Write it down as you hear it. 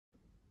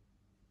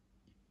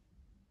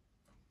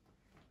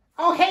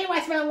Oh, hey,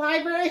 Westmount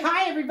Library.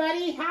 Hi,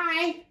 everybody.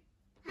 Hi.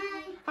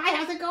 Hi. Hi,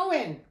 how's it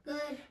going?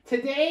 Good.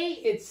 Today,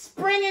 it's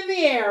spring in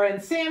the air,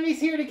 and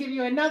Sammy's here to give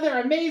you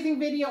another amazing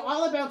video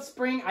all about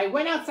spring. I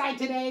went outside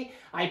today.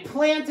 I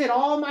planted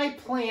all my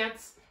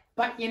plants,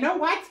 but you know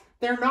what?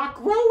 They're not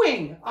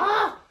growing.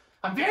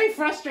 I'm very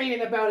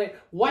frustrated about it.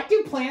 What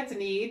do plants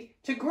need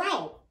to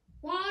grow?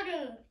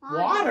 Water.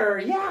 Water,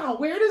 yeah.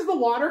 Where does the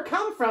water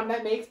come from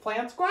that makes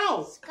plants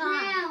grow?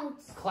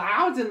 Clouds.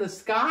 Clouds in the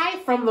sky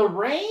from the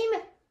rain?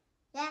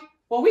 Yeah.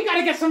 Well, we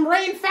gotta get some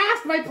rain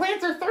fast. My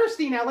plants are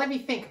thirsty now. Let me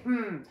think.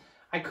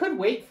 I could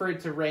wait for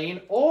it to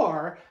rain,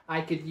 or I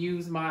could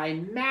use my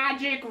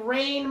magic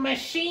rain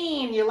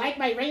machine. You like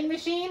my rain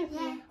machine?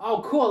 Yeah.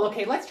 Oh, cool.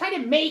 Okay, let's try to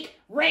make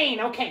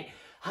rain. Okay.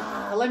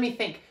 Let me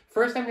think.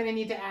 First, I'm gonna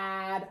need to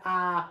add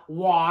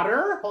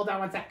water. Hold on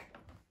one sec.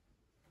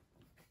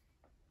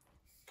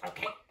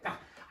 Okay.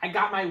 I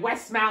got my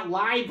Westmount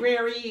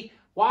Library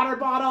water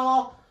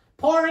bottle.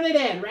 Pouring it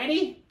in.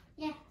 Ready?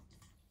 Yeah.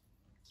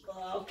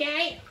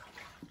 Okay.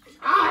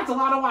 That's a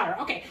lot of water.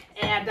 Okay.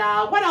 And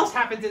what else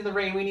happens in the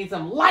rain? We need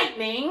some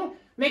lightning.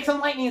 Make some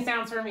lightning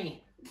sounds for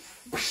me.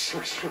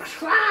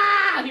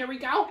 Here we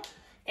go.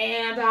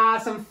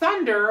 And some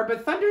thunder,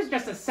 but thunder's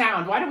just a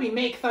sound. Why don't we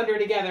make thunder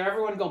together?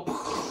 Everyone go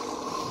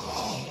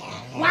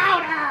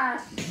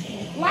louder!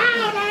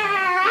 Louder!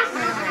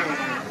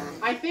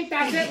 I think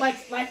that's it.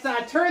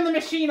 Let's turn the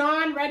machine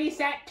on. Ready,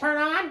 set, turn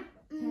on.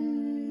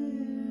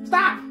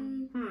 Stop.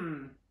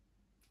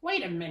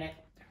 Wait a minute.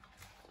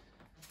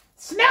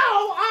 Snow!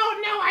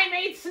 Oh no, I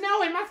made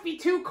snow. It must be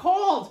too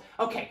cold.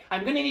 Okay,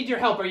 I'm gonna need your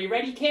help. Are you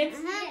ready, kids?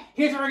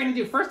 Here's what we're gonna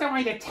do. First, I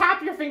want you to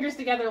tap your fingers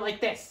together like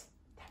this.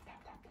 Tap,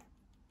 tap, tap, tap.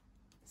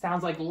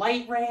 Sounds like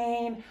light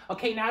rain.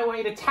 Okay, now I want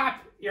you to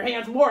tap your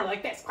hands more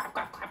like this. Clap,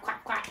 clap, clap,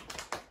 clap, clap.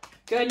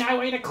 Good, now I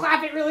want you to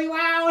clap it really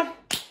loud.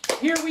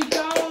 Here we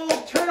go.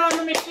 Turn on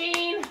the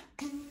machine.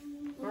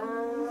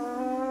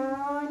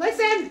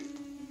 Listen.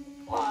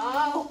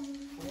 Whoa.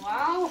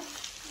 Whoa.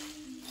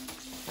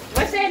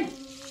 Listen.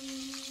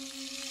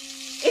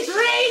 It's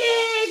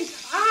raining!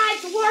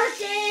 It's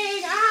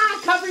working!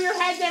 Cover your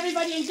heads,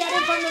 everybody, and get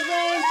in from the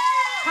rain.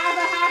 Have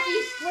a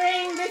happy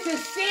spring. This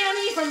is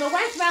Sammy from the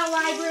Westmount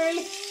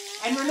Library.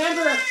 And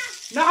remember,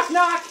 knock,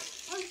 knock.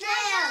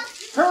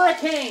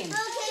 Hurricane.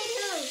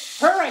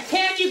 Hurricane.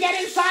 Can you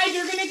get inside?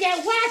 You're going to get